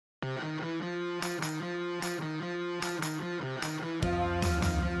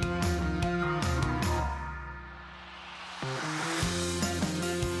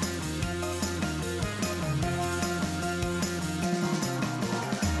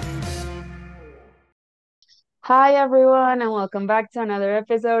Hi, everyone, and welcome back to another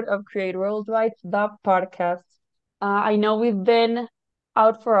episode of Create Worldwide, the podcast. I know we've been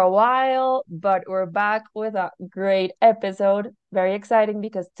out for a while, but we're back with a great episode. Very exciting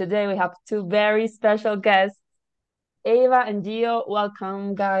because today we have two very special guests, Ava and Gio.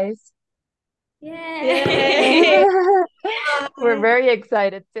 Welcome, guys. Yay! We're Hi. very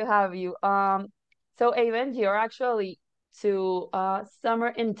excited to have you. So Ava and Gio are actually two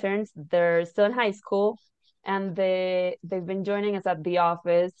summer interns. They're still in high school, and they've been joining us at the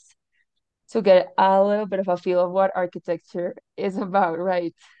office to get a little bit of a feel of what architecture is about,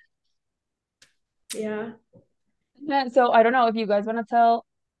 right? Yeah. Yeah, so I don't know if you guys want to tell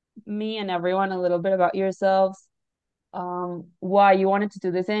me and everyone a little bit about yourselves, why you wanted to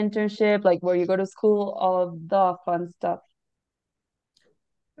do this internship, like where you go to school, all of the fun stuff.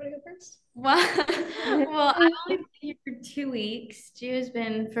 Want to go first? Well, well, I've only been here for 2 weeks. Gio's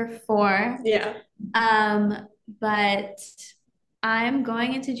been for 4. Yeah. But I'm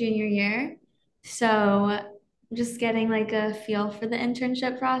going into junior year, so just getting like a feel for the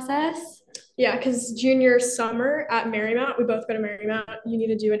internship process. Yeah, because junior summer at Marymount, we both go to Marymount, you need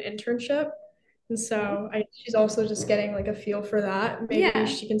to do an internship. And so she's also just getting like a feel for that. Maybe Yeah.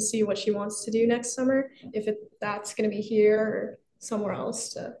 she can see what she wants to do next summer, if that's going to be here or somewhere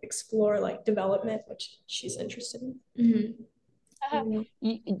else to explore like development, which she's interested in. Mhm.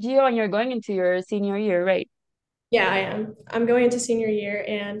 Gio, and you're going into your senior year, right? Yeah, I am. I'm going into senior year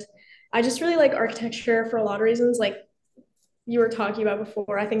and I just really like architecture for a lot of reasons. Like you were talking about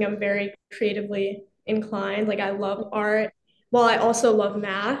before, I think I'm very creatively inclined. Like I love art, while I also love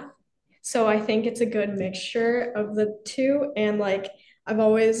math. So I think it's a good mixture of the two. And like I've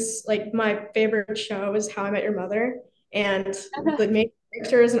always like my favorite show is How I Met Your Mother, and the main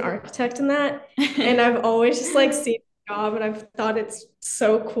character is an architect in that. And I've always just like seen the job, and I've thought it's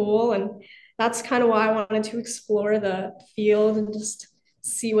so cool. And that's kind of why I wanted to explore the field and just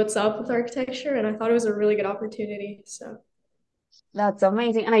see what's up with architecture. And I thought it was a really good opportunity. So. That's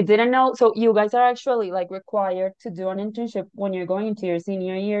amazing. And I didn't know. So you guys are actually like required to do an internship when you're going into your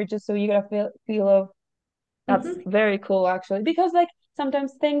senior year, just so you get a feel of that's Mhm. very cool actually. Because like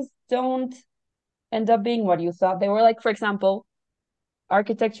sometimes things don't end up being what you thought they were. Like, for example,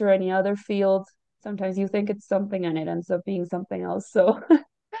 architecture or any other field, sometimes you think it's something and it ends up being something else. So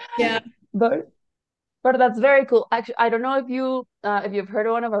Yeah. but but that's very cool. Actually, I don't know if you've heard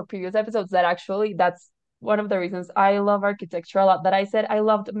of one of our previous episodes that actually that's one of the reasons I love architecture a lot. That I said I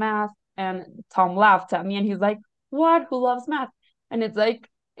loved math, and Tom laughed at me and he's like, "What? Who loves math?" And it's like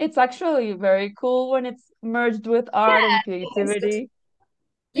it's actually very cool when it's merged with art and creativity.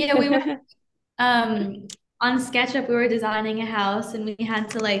 Yeah, we were um on SketchUp, we were designing a house and we had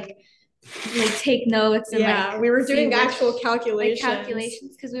to like take notes and Yeah, like we were see doing which actual like calculations.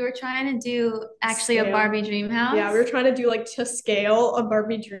 calculations because we were trying to do actually a Scale. Barbie dream Yeah, house. we were trying to do like to scale a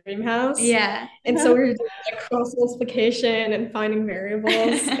Barbie dream house. Yeah. And so we were doing like cross multiplication and finding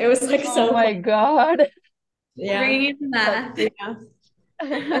variables. It was like Oh so fun. my God. Yeah. Bringing it to That's math.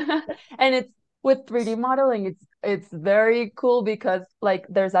 Yeah. and it's with 3D modeling, it's very cool because like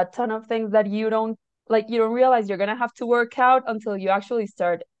there's a ton of things that you don't realize you're gonna have to work out until you actually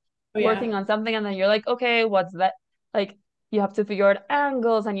start Oh working yeah. on something and then you're like, okay, what's that? Like you have to figure out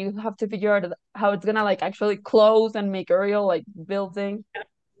angles and you have to figure out how it's gonna like actually close and make a real like building.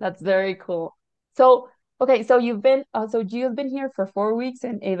 That's very cool. So, okay, so so Gio's been here for 4 weeks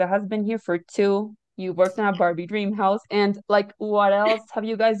and Ava has been here for two. You worked on a Barbie dream house, and like, what else have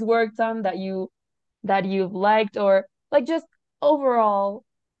you guys worked on that you've liked, or like just overall,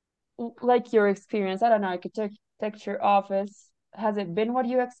 like your experience at an architecture office? Has it been what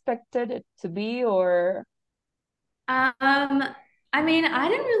you expected it to be, or? Um, I mean, I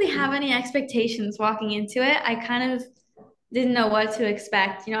didn't really have any expectations walking into it. I kind of didn't know what to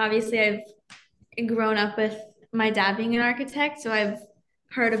expect. Obviously I've grown up with my dad being an architect, so I've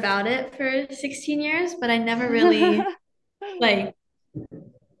heard about it for 16 years, but I never really like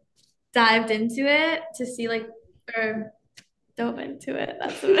dived into it to see like or dove into it.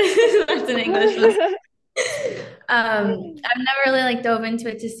 That's that's an English. I've never really like dove into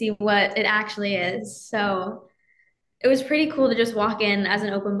it to see what it actually is. So it was pretty cool to just walk in as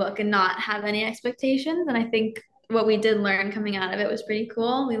an open book and not have any expectations. And I think what we did learn coming out of it was pretty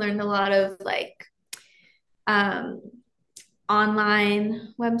cool. We learned a lot of like um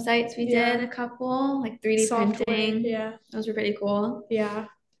online websites. We did Yeah. a couple, like 3D Software. printing. Yeah. Those were pretty cool. Yeah.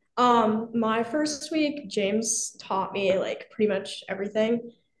 My first week, James taught me like pretty much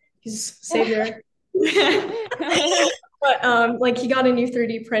everything. He's savior. But like he got a new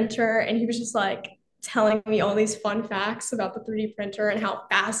 3D printer and he was just like, telling me all these fun facts about the 3D printer and how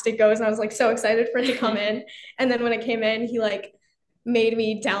fast it goes. And I was like so excited for it to come in. And then when it came in, he like made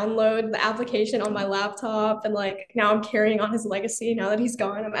me download the application on my laptop. And like now I'm carrying on his legacy. Now that he's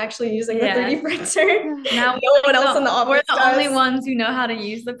gone, I'm actually using the 3D printer. Now No one else in the we're office the does. only ones who know how to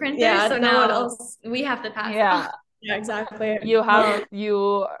use the printer. Yeah, So no one now else. we have to pass it on. Yeah. Yeah, exactly.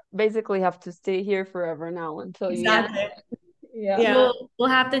 You basically have to stay here forever now until you Exactly. yeah. Yeah. We'll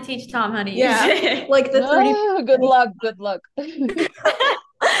have to teach Tom how to use Yeah. it. Like the 3D Good luck, good luck. the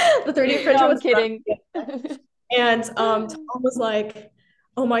 3D No, printer I'm was kidding. and Tom was like,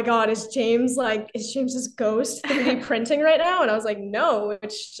 "Oh my God, is James's ghost 3D printing right now?" And I was like, "No,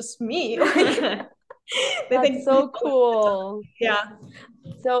 it's just me." Like they That's think, so cool. yeah,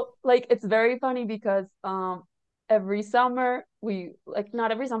 So like it's very funny because every summer we like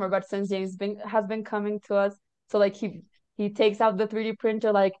not every summer, but since James been has been coming to us, so like he takes out the 3D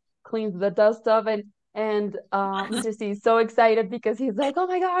printer, like cleans the dust off and Mr. C is so excited because he's like, oh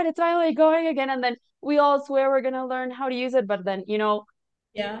my God, it's finally going again. And then we all swear we're gonna learn how to use it, but then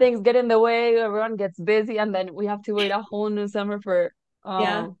yeah, things get in the way, everyone gets busy, and then we have to wait a whole new summer for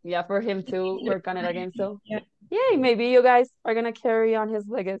yeah, yeah, for him to work on it again. So yeah, yay, maybe you guys are gonna carry on his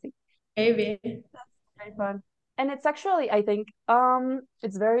legacy. maybe, Very fun. And it's actually, I think,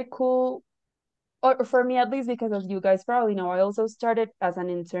 it's very cool, or for me at least, because as you guys probably know, I also started as an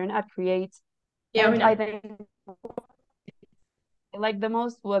intern at Create, yeah, we and I know, think like the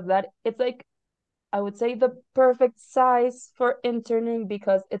most was that it's like I would say the perfect size for interning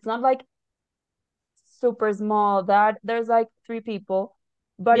because it's not like super small that there's like three people,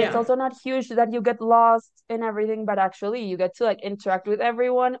 but it's yeah, also not huge that you get lost in everything, but actually you get to like interact with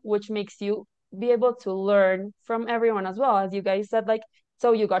everyone, which makes you be able to learn from everyone as well. As you guys said, like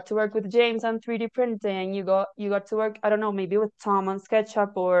so you got to work with James on 3D printing, you got to work, I don't know, maybe with Tom on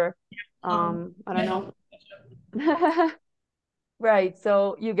SketchUp or I don't yeah, know. Right.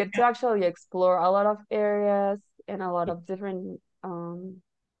 So you get to actually explore a lot of areas and a lot of different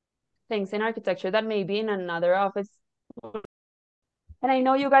things in architecture that maybe in another office. And I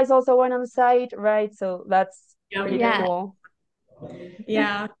know you guys also went on site, right? So that's yeah, we pretty did, Yeah. cool.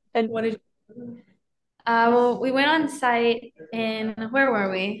 yeah. And What did Well, we went on site in where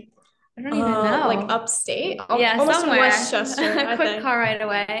were we? I don't even like know. upstate, Yeah, almost in somewhere. Westchester, A I quick think. car ride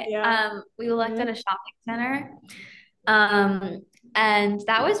away. Yeah, We looked at mhm. a shopping center. Um, and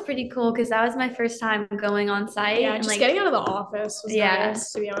that was pretty cool because that was my first time going on site yeah. and Just like getting out of the office was yeah.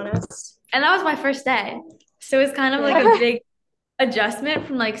 nice, to be honest. And that was my first day. So it was kind of like Yeah, a big adjustment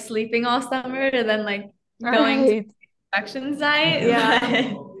from like sleeping all summer to then like going to Right. the construction site. yeah.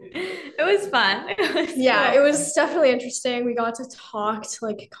 But it was fun. It was Yeah, it cool. was definitely interesting. We got to talk to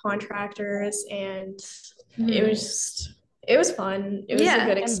like contractors and it was Mhm. just it was fun. It was a Yeah.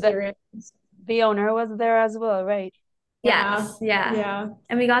 good And experience. the owner was there as well, right? Yeah. Yes. Yeah. Yeah.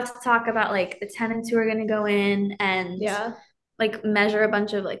 And we got to talk about like the tenants who are going to go in and Yeah. like measure a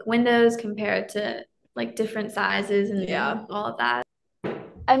bunch of like windows compared to like different sizes Yeah. and all of that.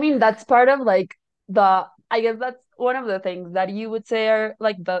 I mean, that's part of like I guess that's one of the things that you would say are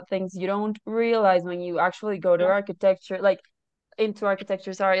like the things you don't realize when you actually go to architecture, like into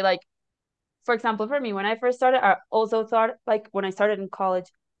architecture, sorry. Like, for example, for me, when I first started, I also thought like when I started in college,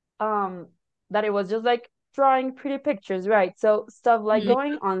 um, that it was just like drawing pretty pictures, right? So stuff like Mhm.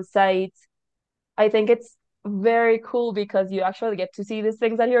 going on site, I think it's very cool because you actually get to see these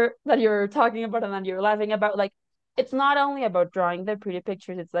things that you're talking about and that you're laughing about. Like it's not only about drawing the pretty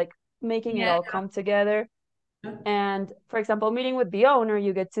pictures, it's like making it Yeah. all come together. And for example, meeting with the owner,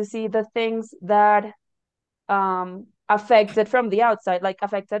 you get to see the things that affect it from the outside, like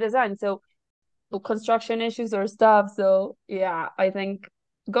affect the design. So construction issues or stuff. So yeah, I think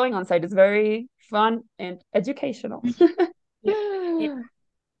going on site is very fun and educational. Yeah. Yeah.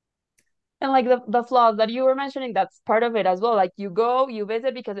 And like the flaws that you were mentioning, that's part of it as well. Like you go, you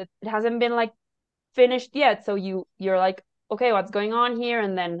visit because it hasn't been like finished yet. So you're like, okay, what's going on here?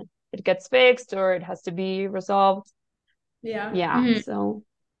 And then it gets fixed or it has to be resolved. Yeah. Yeah. Mhm. So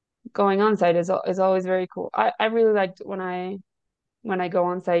going on site is always very cool. I really liked when I go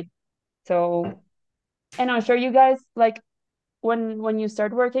on site. So and I'm sure you guys like when you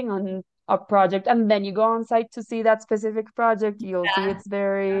start working on a project and then you go on site to see that specific project, you'll see it's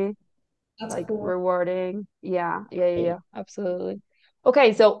very That's like cool. rewarding. Yeah, yeah, yeah, yeah, absolutely.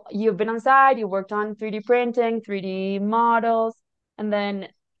 Okay, so you've been on site, you worked on 3D printing, 3D models, and then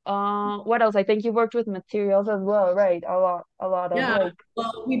what else? I think you worked with materials as well, right? A lot of Yeah. like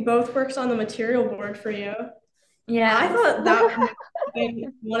Well, we both worked on the material board for you. I Yeah. thought that might be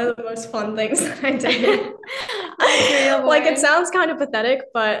one of the most fun things that I did. On the material Like it board. sounds kind of pathetic,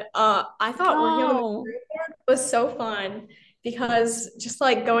 but I thought working on the No. material board was so fun because just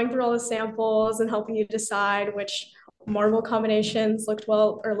like going through all the samples and helping you decide which marble combinations looked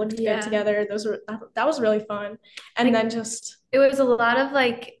well or looked good Yeah. together, that was really fun. And Like then just it was a lot of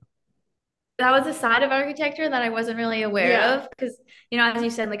like that was a side of architecture that I wasn't really aware yeah, of because, as you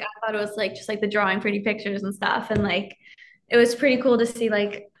said, like I thought it was like just like the drawing pretty pictures and stuff. And like it was pretty cool to see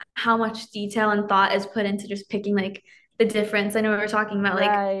like how much detail and thought is put into just picking like the difference. I know we were talking about like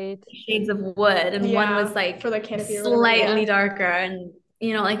Right. shades of wood, and one was yeah, like for the canopy or whatever. slightly Yeah. darker. And,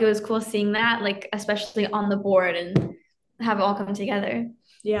 like it was cool seeing that, like, especially on the board and have it all come together.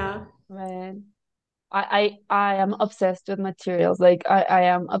 Yeah. Right. I am obsessed with materials. Like I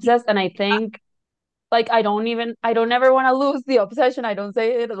am obsessed, and I think like I don't ever want to lose the obsession. I don't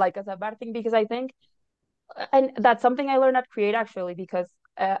say it like as a bad thing because I think, and that's something I learned at Create actually because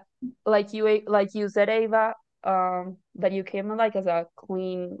like you said, Ava, that you came like as a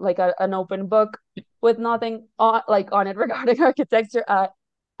clean like an open book with nothing on like on it regarding architecture.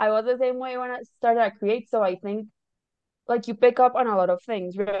 I was the same way when I started at Create, so I think like you pick up on a lot of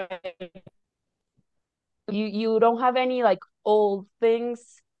things, right? You don't have any like old things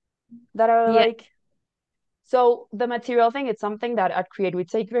that are Yeah. like, so the material thing, it's something that at Create we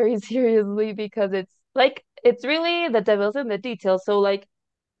take very seriously because it's like it's really the devil's in the details. So like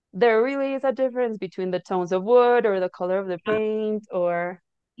there really is a difference between the tones of wood or the color of the paint or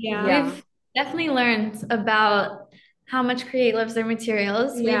Yeah. yeah. We've definitely learned about how much Create loves their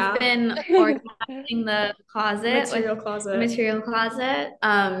materials. We've Yeah. been organizing the closet with Material the closet. material closet.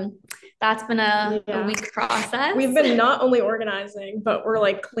 That's been a Yeah. week process. We've been not only organizing, but we're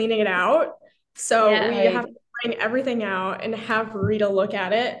like cleaning it out. So Yeah. we have Right. to bring everything out and have Rita look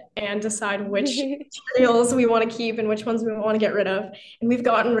at it and decide which materials we want to keep and which ones we want to get rid of. And we've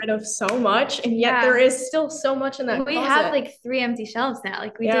gotten rid of so much, and yet there Yeah. is still so much in that We have closet. like 3 empty shelves now.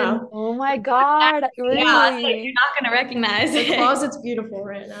 Like we did Yeah. Oh my God, closet. You're really? not gonna recognize The it. closet's beautiful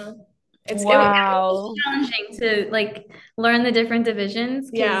right now. It It's Wow. challenging to like learn the different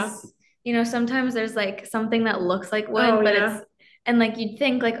divisions yeah. because sometimes there's like something that looks like wood, Oh but yeah. and like you'd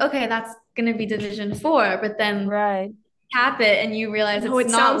think like, okay, that's gonna be division 4, but then Right. tap it and you realize No, it's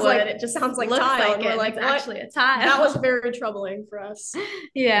it not sounds wood, like it it just sounds like looks tile, like and it we're and like, it's what? actually a That was tile. very troubling for us.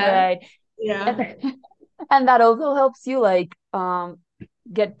 Yeah. Right. Yeah. And, and that also helps you like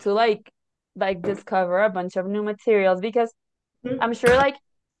get to like discover a bunch of new materials because I'm sure like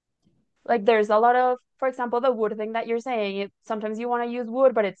there's a lot of, for example, the wood thing that you're saying, sometimes you want to use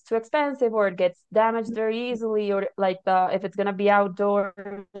wood but it's too expensive or it gets damaged very easily or like the if it's gonna be outdoors.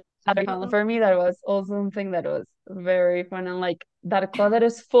 For me that was also something that was very fun, and like that closet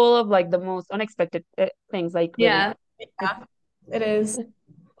is full of like the most unexpected things, like really. Yeah. It's Yeah, it is.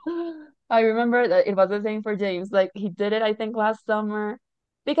 I remember that it was the same for James. Like he did it, I think, last summer.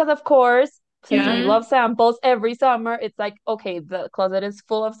 Because of course, since Yeah. we Hmm. love samples, every summer it's like, okay, the closet is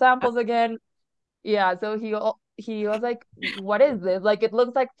full of samples again. Yeah, so he was like, "What is this? Like it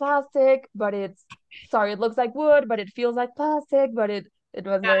looks like plastic, but it's sorry, it looks like wood, but it feels like plastic, but it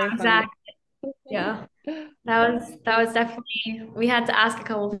was Yeah, very funny." Exactly. yeah. That was definitely, we had to ask a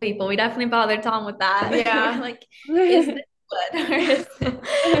couple of people. We definitely bothered Tom with that. We were Yeah. like, is this wood or is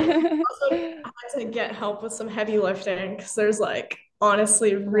Also, I had to get help with some heavy lifting because there's like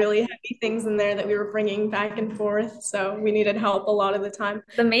honestly really heavy things in there that we were bringing back and forth. So we needed help a lot of the time.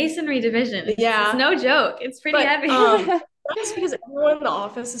 the masonry division? It's Yeah. no joke. It's pretty But heavy. that's because everyone in the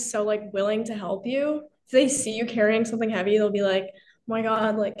office is so like willing to help you. If they see you carrying something heavy, they'll be like, "Oh my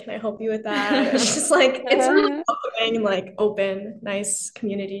God, like, can I help you with that?" It's just like it's really welcoming and like open, nice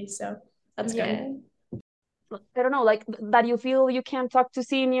community. So that's good. Yeah. I don't know, like that you feel you can't talk to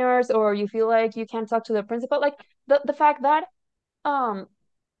seniors or you feel like you can't talk to the principal. Like the fact that um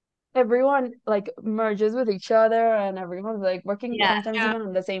everyone like merges with each other and everyone's like working Yeah. sometimes Yeah. even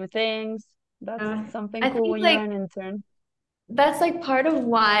on the same things. That's Yeah. something I cool think when you're like an intern. that's like part of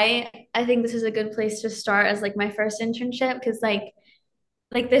why I think this is a good place to start as like my first internship because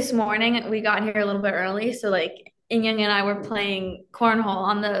like this morning we got here a little bit early, so like Young and I were playing cornhole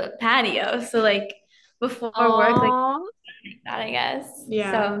on the patio. So like before work, like Oh, that, I guess.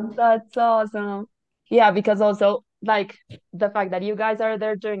 Yeah. So that's awesome. Yeah, because also like the fact that you guys are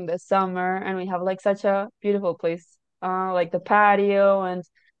there during the summer and we have like such a beautiful place, like the patio and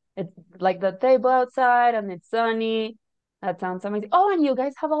it's like the table outside and it's sunny. That sounds amazing. Oh, and you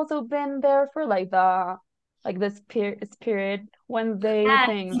guys have also been there for like the spirit Wednesday yeah,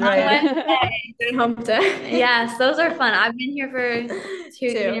 things, on right? Wednesday. Hump day. Yes, those are fun. I've been here for 2,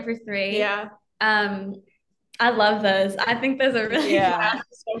 you've been here Too. for 3. Yeah. Um, I love those. I think those are really fun. Yeah.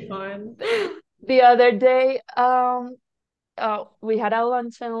 So fun. The other day, we had a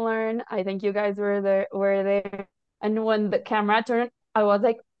lunch and learn. I think you guys were there. And when the camera turned, I was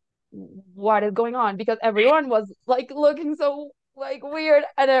like, what is going on? Because everyone was like looking so like weird.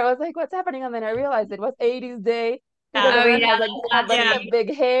 And I was like, what's happening? And then I realized it was 80s day because Oh everyone yeah, had that's like Yeah. the week.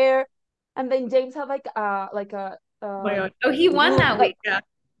 big hair. And then James had like a Oh my God. Oh, he won that like week. Yeah.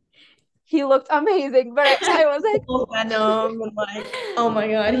 he looked amazing. But I was like, Full Venom and like, oh my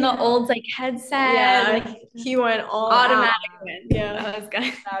God. And the old like headset, Yeah, like he went all automatic out. yeah. win. Yeah. That was good.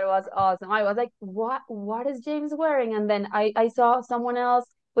 That was awesome. I was like, what is James wearing? And then I saw someone else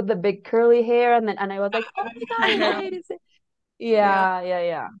with the big curly hair and I was like, oh my God, I it's know. 80s. Yeah.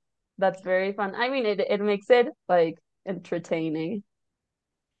 Yeah. That's very fun. I mean, it makes it like entertaining.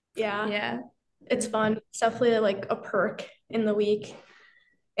 Yeah. Yeah. It's fun. It's definitely like a perk in the week.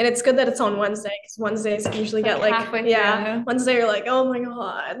 And it's good that it's on Wednesday because Wednesdays usually Like get like, halfway yeah, through. Wednesday you're like, oh my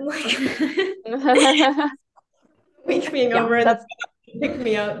God, like week being Yeah, over and then that's pick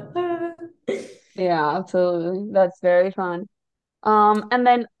me up. yeah, absolutely. That's very fun. And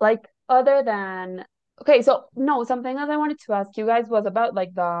then like other than okay, so no, something else I wanted to ask you guys was about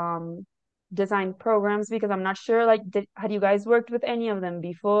like the design programs because I'm not sure like had you guys worked with any of them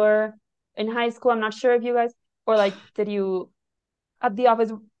before in high school? I'm not sure if you guys or like did you at the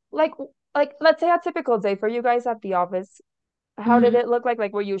office like like let's say a typical day for you guys at the office. How did Mhm. it look like?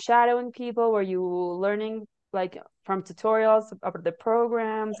 Like were you shadowing people? Were you learning like from tutorials about the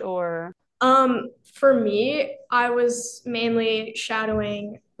programs or For me, I was mainly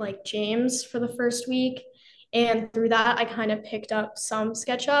shadowing like James for the first week. And through that, I kind of picked up some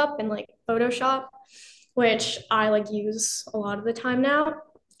SketchUp and like Photoshop, which I like use a lot of the time now.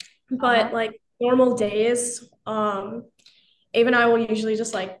 But uh-huh. like normal days, Ava and I will usually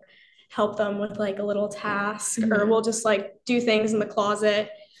just like help them with like a little task, or Mhm. we'll just like do things in the closet.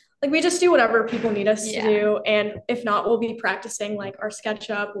 Like we just do whatever people need us to Yeah. do. And if not, we'll be practicing like our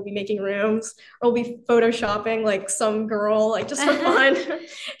SketchUp, we'll be making rooms, or we'll be photoshopping like some girl, like just for fun,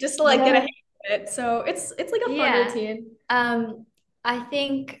 just to like get a hang of it. So it's like a fun Yeah. routine. I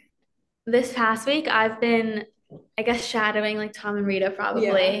think this past week I've been, I guess, shadowing like Tom and Rita Yeah.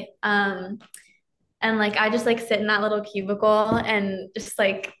 probably. And like I just like sit in that little cubicle and just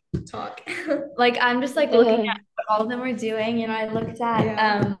Talk. like I'm just like looking at what all of them were doing. You know, I looked at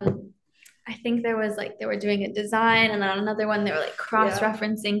Yeah. I think there was like they were doing a design and then on another one they were like Yeah.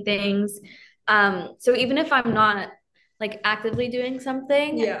 cross-referencing things. So even if I'm not like actively doing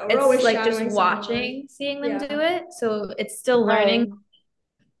something, Yeah. We're it's always like just shadowing someone. watching, seeing them Yeah. do it. So it's still Right. learning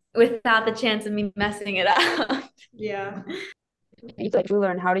without the chance of me messing it up. Yeah. You like to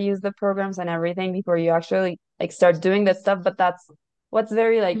learn how to use the programs and everything before you actually like start doing this stuff. But that's what's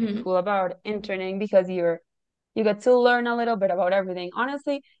very like Mhm. cool about interning because you get to learn a little bit about everything.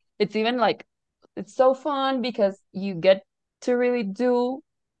 Honestly, it's even like it's so fun because you get to really do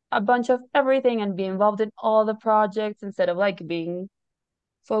a bunch of everything and be involved in all the projects instead of like being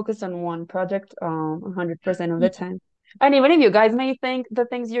focus on one project 100% of the time. And even if you guys may think the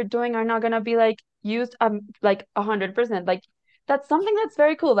things you're doing are not gonna be like used like 100%, like that's something that's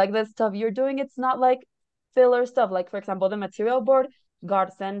very cool. Like the stuff you're doing, it's not like filler stuff. Like for example, the material board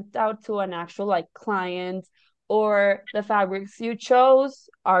got sent out to an actual like client, or the fabrics you chose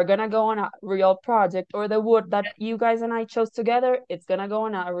are gonna go on a real project, or the wood that you guys and I chose together, it's gonna go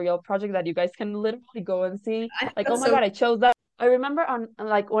on a real project that you guys can literally go and see. I think Like, oh that's my so God, I chose that. I remember on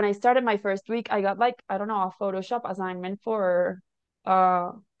like when I started my first week, I got like I don't know a Photoshop assignment for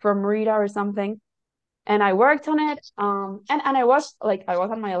from Rita or something, and I worked on it. And I was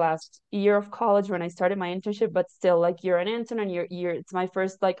on my last year of college when I started my internship, but still like you're an intern and you're it's my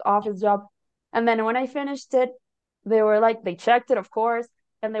first like office job. And then when I finished it, they were like they checked it of course,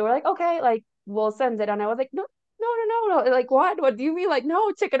 and they were like okay like we'll send it, and I was like no like what do you mean like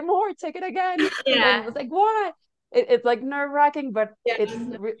no check it more check it again, and it Yeah. was like why it's like nerve-wracking, but yeah.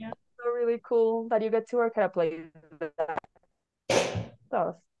 so really cool that you get to work at a place like that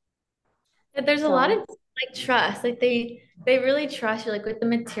stuff. But there's a lot of So like trust. Like they really trust you like with the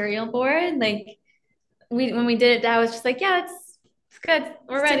material board. Like we when we did it, Dad was just like, yeah, it's good.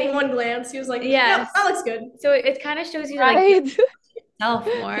 We're Taking ready. one glance, he was like, "Yep, Yes. that looks good." So it kind of shows you to like right. yourself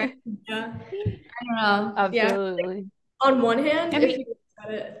more. Yeah, I don't know. yeah. Absolutely. On one hand, I if mean, he looks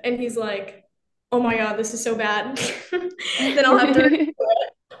at it and he's like, "Oh my God, this is so bad," then I'll have to.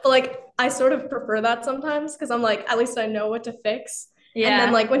 But like, I sort of prefer that sometimes because I'm like, at least I know what to fix. And then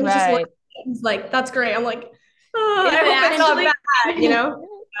yeah. like when he just looks, Right. at it, he's like, "That's great." I'm like, "Oh, Is I it hope it's not actually? bad," you know?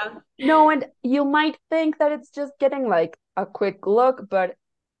 Yeah. No, and you might think that it's just getting like a quick look, but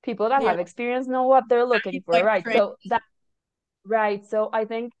people that Yeah. have experience know what they're looking for, Like right? train. So that right. So I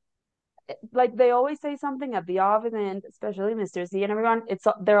think like they always say something at the office, and especially Mr. Z and everyone,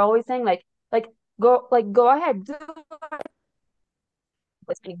 they're always saying like go ahead, do it.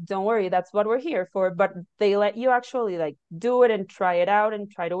 Like, don't worry, that's what we're here for. But they let you actually like do it and try it out and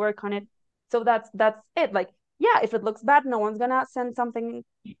try to work on it. So that's it. Like, yeah, if it looks bad, no one's gonna send something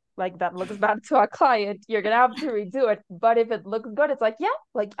like that looks bad to a client. You're gonna have to redo it. But if it looks good, it's like, yeah,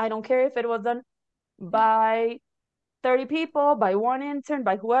 like I don't care if it was done by 30 people, by one intern,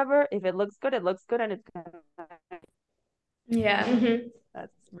 by whoever. If it looks good, it looks good, and it's gonna. Yeah. Mhm.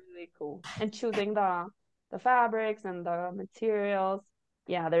 That's really cool. And choosing the fabrics and the materials.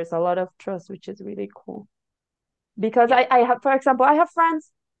 Yeah, there's a lot of trust, which is really cool. Because Yeah. I have, for example, I have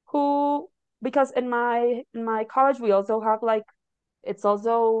friends who, because in my college we also have like it's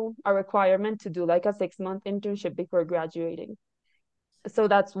also a requirement to do like a 6 month internship before graduating. So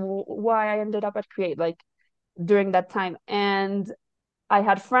that's why I ended up at Create like during that time. And I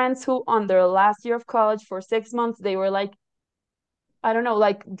had friends who on their last year of college for 6 months they were like I don't know,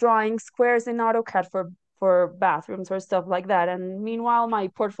 like drawing squares in AutoCAD for bathrooms or stuff like that. And meanwhile, my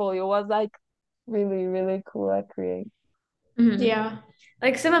portfolio was like really, really cool at Create. Mhm. Yeah.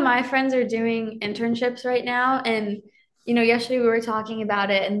 Like some of my friends are doing internships right now, and yesterday we were talking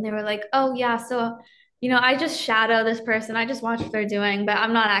about it, and they were like, "Oh yeah, so I just shadow this person. I just watch what they're doing, but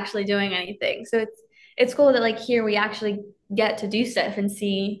I'm not actually doing anything." So it's cool that like here we actually get to do stuff and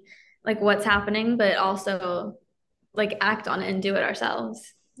see like what's happening, but also like act on it and do it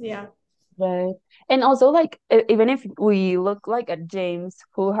ourselves. Yeah. Right. And also like even if we look like at James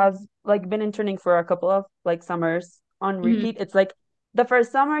who has like been interning for a couple of like summers on Mhm. repeat, it's like the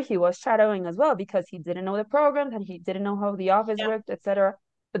first summer he was shadowing as well because he didn't know the programs and he didn't know how the office Yeah. worked, etc.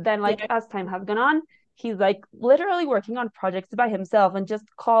 But then like Yeah. as time has gone on, he's like literally working on projects by himself and just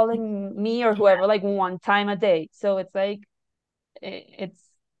calling me or whoever like one time a day. So it's like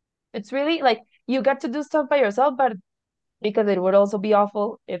it's really like you get to do stuff by yourself, but because it would also be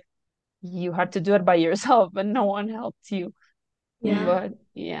awful if you had to do it by yourself and no one helped you. Yeah. But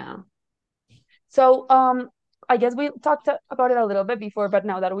yeah. So I guess we talked about it a little bit before, but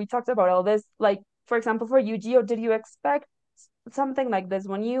now that we talked about all this, like for example, for you, Gio, did you expect something like this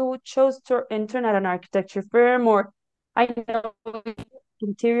when you chose to intern at an architecture firm? Or I know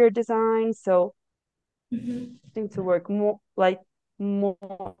interior design, so Mhm. think to work more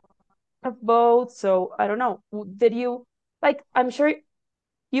of both. So I don't know. Did you like? I'm sure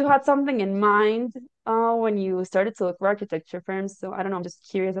you had something in mind when you started to look for architecture firms. So I don't know. I'm just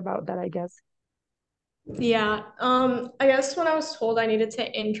curious about that, I guess. Yeah. I guess when I was told I needed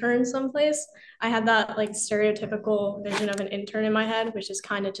to intern someplace, I had that like stereotypical vision of an intern in my head, which is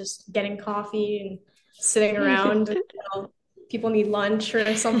kind of just getting coffee and sitting around until people need lunch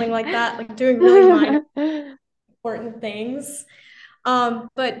or something like that, like doing really minor important things.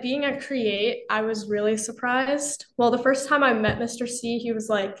 But being at Create, I was really surprised. Well, the first time I met Mr. C, he was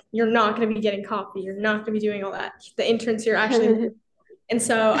like, "You're not going to be getting coffee. You're not going to be doing all that. The interns here actually." And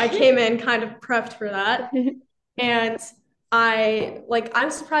so I came in kind of prepped for that. And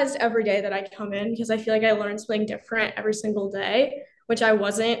I'm surprised every day that I come in because I feel like I learn something different every single day, which I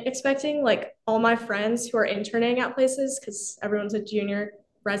wasn't expecting. Like all my friends who are interning at places, because everyone's a junior,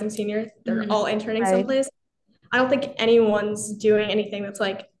 rising senior, they're Mhm. all interning Right. someplace. I don't think anyone's doing anything that's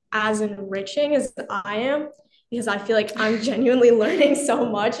like as enriching as I am because I feel like I'm genuinely learning so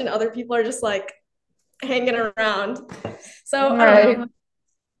much and other people are just like hanging around. So I don't Very know. Right. much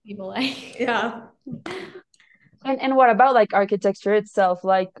people like. Yeah. And what about like architecture itself?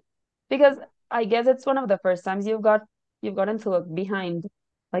 Like because I guess it's one of the first times you've gotten to look behind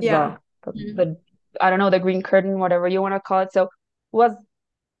like Yeah. the I don't know, the green curtain, whatever you want to call it. So was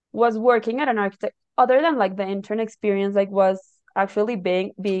was working at an architect other than like the intern experience, like was actually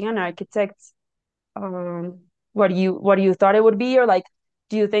being an architect um what you thought it would be, or like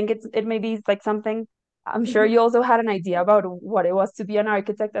do you think it may be like something. I'm sure you also had an idea about what it was to be an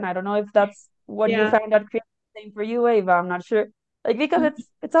architect, and I don't know if that's what you Yeah. found out creative. Same for you, Ava. I'm not sure, like because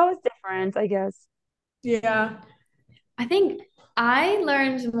it's always different, I guess. Yeah. I think I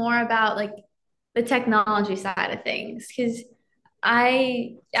learned more about like the technology side of things because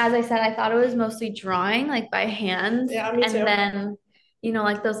as I said, I thought it was mostly drawing like by hand, Yeah, me and too. then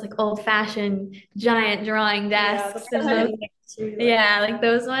like those like old-fashioned giant drawing Yeah, the desks and those, pen. Like, yeah, like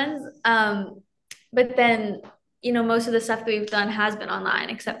those ones. But then most of the stuff that we've done has been online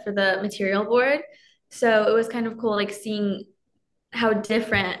except for the material board. So it was kind of cool like seeing how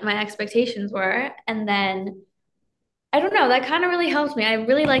different my expectations were, and then I don't know. That kind of really helped me. I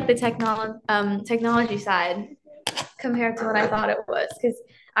really like the technology side compared to what I thought it was because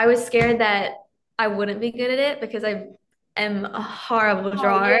I was scared that I wouldn't be good at it because I am a horrible Oh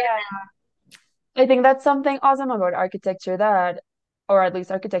drawer. yeah. I think that's something awesome about architecture that, or at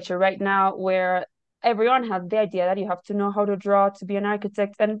least architecture right now, where everyone has the idea that you have to know how to draw to be an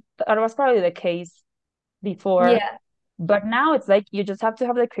architect, and that was probably the case before. Yeah. But now it's like you just have to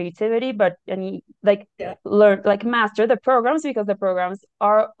have the creativity, but like Yeah. learn, like master the programs, because the programs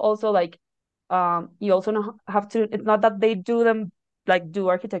are also like you also know, have to, it's not that they do them, like do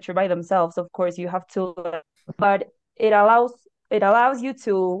architecture by themselves, of course you have to, but it allows it allows you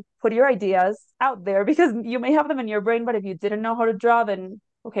to put your ideas out there because you may have them in your brain, but if you didn't know how to draw, then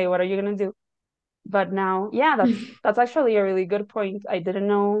okay, what are you gonna do? But now, yeah, that's actually a really good point. I didn't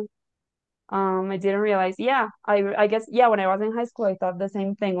know, I didn't realize. Yeah, I guess, yeah, when I was in high school, I thought the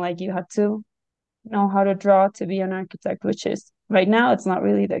same thing. Like you had to know how to draw to be an architect, which is right now it's not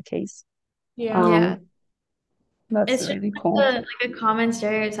really the case. Yeah. Yeah. Um, that's It's just really cool. like a common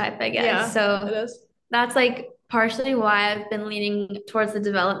stereotype, I guess. Yeah, it So is. that's like partially why I've been leaning towards the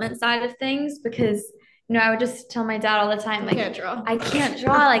development side of things because I would just tell my dad all the time, You like, can't draw. I can't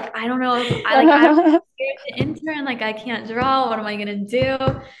draw. Like, I don't know if I'm scared to intern. Like, I can't draw. What am I gonna do?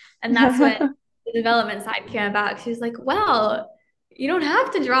 And that's when the development side came about. She was like, well, you don't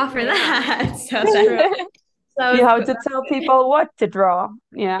have to draw for that. So That's true. that You was have cool. to tell people what to draw.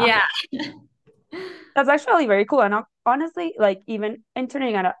 Yeah. Yeah. That's actually very cool. And honestly, like even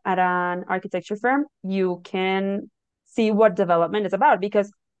interning at an architecture firm, you can see what development is about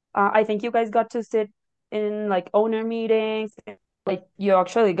because I think you guys got to sit in like owner meetings. Like you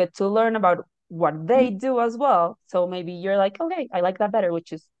actually get to learn about what they do as well. So maybe you're like, okay, I like that better,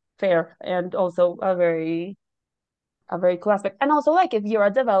 which is fair and also a very cool aspect. And also like if you're a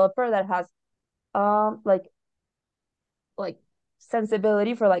developer that has like like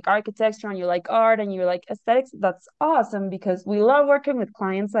sensibility for like architecture and you like art and you like aesthetics, that's awesome because we love working with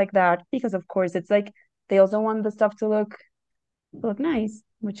clients like that because of course it's like they also want the stuff to look nice,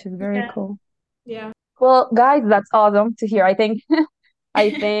 which is very Yeah. cool. Yeah. Well, guys, that's awesome to hear. I think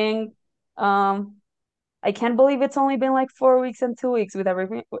um I can't believe it's only been like 4 weeks and 2 weeks with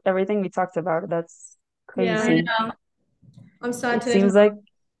everything we talked about. That's Yeah. I crazy. know. I'm sad It today's my seems like,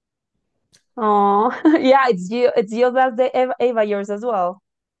 oh yeah, it's your last day, Ava, yours as well.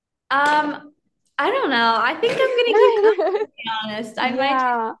 I don't know. I think I'm gonna keep coming, to be honest. I might just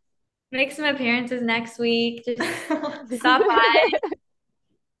Yeah. make some appearances next week. Just stop by,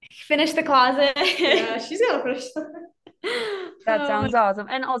 finish the closet. Yeah, she's gotta finish. That Oh my, sounds awesome.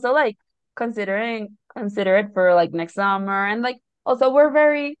 And also like consider it for like next summer. And like also we're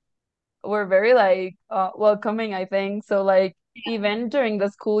very like welcoming, I think. So like even during the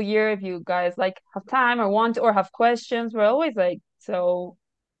school year, if you guys like have time or want or have questions, we're always like so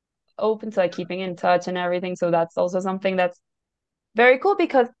open to like keeping in touch and everything. So that's also something that's very cool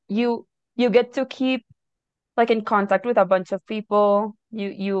because you get to keep like in contact with a bunch of people.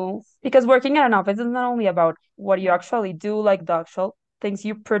 You because working at an office is not only about what you actually do, like the actual things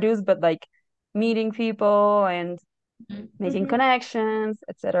you produce, but like meeting people and making Mhm. connections,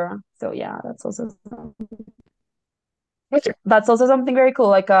 etc. So yeah, that's also something very cool,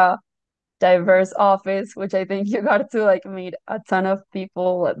 like a diverse office, which I think you got to like meet a ton of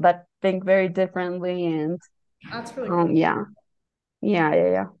people that think very differently and That's really cool. yeah.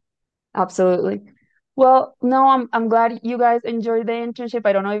 Yeah. Absolutely. Well, no, I'm glad you guys enjoyed the internship.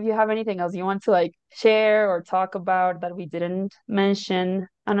 I don't know if you have anything else you want to like share or talk about that we didn't mention,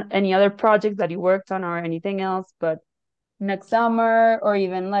 and any other projects that you worked on or anything else, but next summer or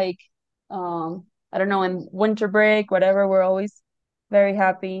even like I don't know, in winter break, whatever, we're always very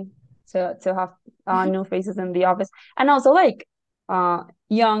happy to have new faces in the office. And also like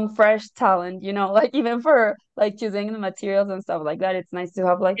young fresh talent, like even for like choosing the materials and stuff like that, it's nice to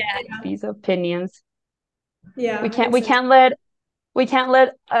have like yeah. these opinions. Yeah, we it can't makes we sense. can't let we can't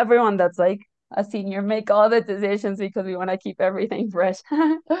let everyone that's like a senior make all the decisions because we want to keep everything fresh.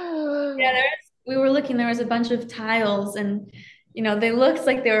 Yeah, we were looking, there was a bunch of tiles and they looked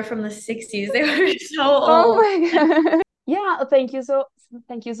like they were from the 60s. They were so Oh old. my God. Yeah, thank you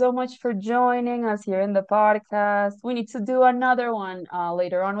so much for joining us here in the podcast. We need to do another one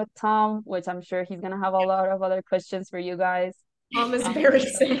later on with Tom, which I'm sure he's gonna have a lot of other questions for you guys. Mom is Um, very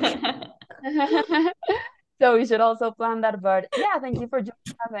sick. so we should also plan that. But yeah, thank you for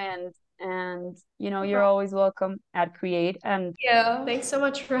joining us and you're always welcome at Create. And Yeah. Thanks so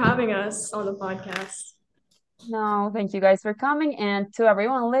much for having us on the podcast. no, thank you guys for coming. And to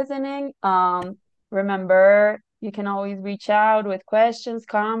everyone listening, remember you can always reach out with questions,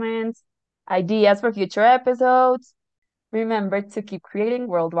 comments, ideas for future episodes. Remember to keep creating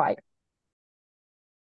worldwide.